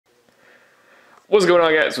What's going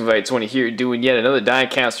on, guys? With 20 here, doing yet another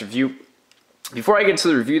diecast review. Before I get to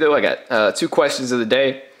the review, though, I got two questions of the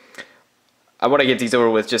day. I want to get these over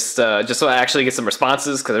with just so I actually get some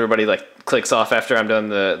responses, because everybody like clicks off after I'm done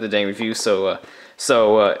the dang review. So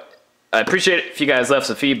I appreciate it if you guys left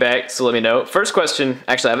some feedback. So let me know. First question,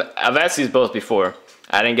 actually, I've asked these both before.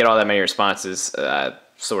 I didn't get all that many responses.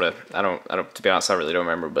 Sort of. I don't. To be honest, I really don't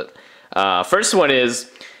remember. But first one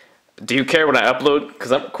is, do you care when I upload?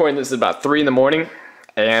 Because I'm recording this at about 3 in the morning,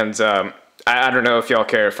 and I don't know if y'all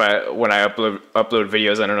care if when I upload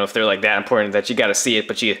videos. I don't know if they're like that important that you got to see it,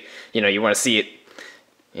 but you want to see it,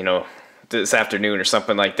 this afternoon or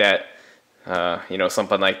something like that.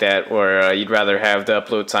 Something like that, or you'd rather have the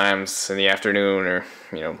upload times in the afternoon, or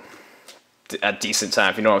a decent time.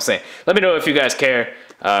 If you know what I'm saying. Let me know if you guys care.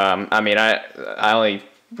 I mean, I only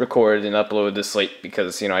record and upload this late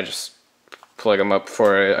because I just plug them up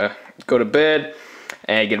before I go to bed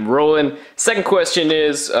and get them rolling. Second question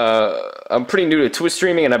is, I'm pretty new to Twitch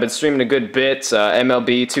streaming, and I've been streaming a good bit,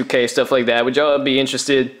 MLB, 2K, stuff like that. Would y'all be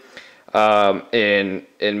interested in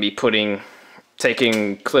me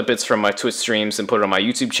taking clippets from my Twitch streams and put it on my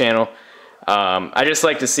YouTube channel? I just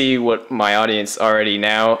like to see what my audience already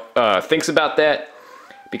now thinks about that,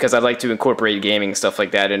 because I'd like to incorporate gaming and stuff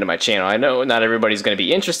like that into my channel. I know not everybody's going to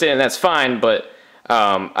be interested, and that's fine, but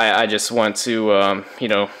I just want to,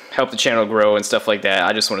 help the channel grow and stuff like that.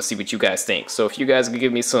 I just want to see what you guys think. So if you guys could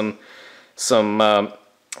give me some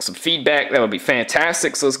feedback, that would be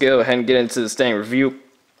fantastic. So let's go ahead and get into this dang review.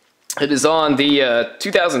 It is on the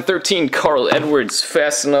 2013 Carl Edwards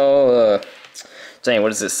Fastenal. Dang,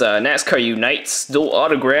 what is this? NASCAR Unites, dual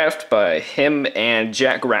autographed by him and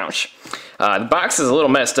Jack Roush. The box is a little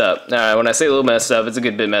messed up. When I say a little messed up, it's a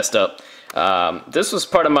good bit messed up. This was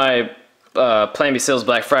part of my Plan B Sales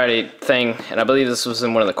Black Friday thing, and I believe this was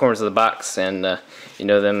in one of the corners of the box, and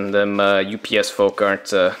them UPS folk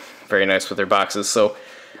aren't very nice with their boxes, so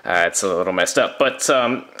it's a little messed up. But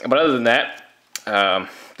other than that,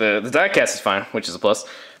 the diecast is fine, which is a plus.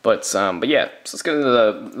 But yeah, so let's get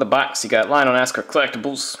into the box. You got Lionel NASCAR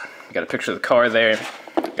Collectibles. You got a picture of the car there.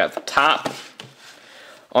 You got the top.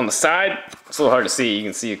 On the side, it's a little hard to see. You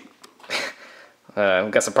can see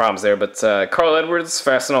we've got some problems there, but Carl Edwards,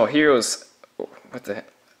 Fastenal Heroes,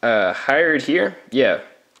 hired here? Yeah,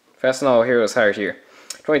 Fastenal Heroes hired here.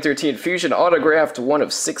 2013 Fusion autographed, 1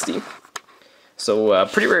 of 60. So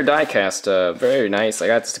pretty rare diecast, very nice. I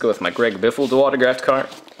got this to go with my Greg Biffle dual autographed car.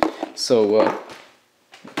 So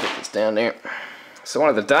put this down there. So one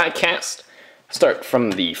of the diecast, start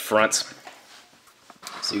from the front.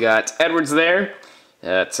 So you got Edwards there.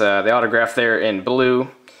 That's the autograph there in blue.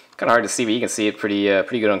 Kind of hard to see, but you can see it pretty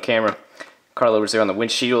good on camera. Carl Edwards there on the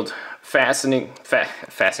windshield. Fastenal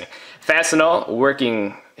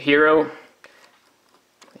working hero.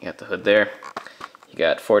 You got the hood there. You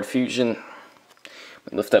got Ford Fusion.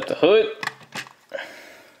 Lift up the hood.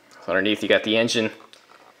 Underneath you got the engine.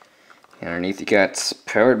 And underneath you got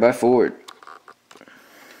powered by Ford.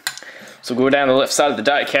 So go down the left side of the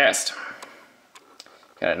diecast.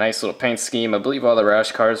 Got a nice little paint scheme. I believe all the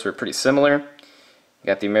Roush cars were pretty similar. You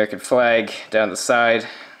got the American flag down the side.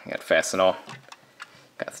 You got Fastenal.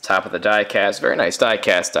 Got the top of the diecast. Very nice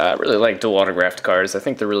diecast. I really like dual autographed cars. I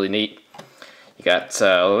think they're really neat. You got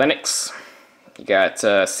Lennox. You got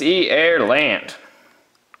Sea, Air, Land.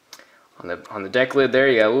 On the deck lid there,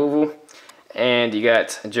 you got Louisville. And you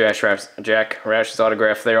got Jack Roush's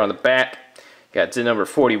autograph there on the back. You got DIN number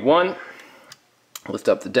 41. Lift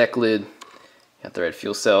up the deck lid. Got the red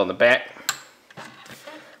fuel cell in the back.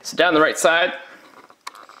 So down the right side,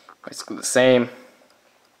 basically the same.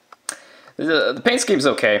 The paint scheme's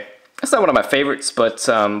okay. It's not one of my favorites, but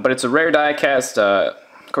it's a rare diecast.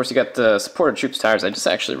 Of course, you got the supported troops tires. I just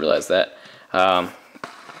actually realized that. I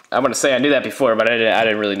want to say I knew that before, but I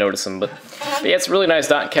didn't really notice them. But yeah, it's a really nice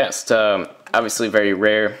diecast. Obviously very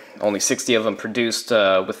rare. Only 60 of them produced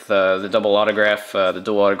with the double autograph, the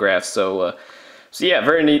dual autograph. So yeah,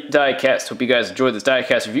 very neat diecast. Hope you guys enjoyed this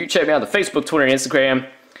diecast review. Check me out on the Facebook, Twitter, and Instagram.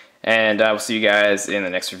 And I will see you guys in the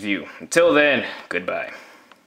next review. Until then, goodbye.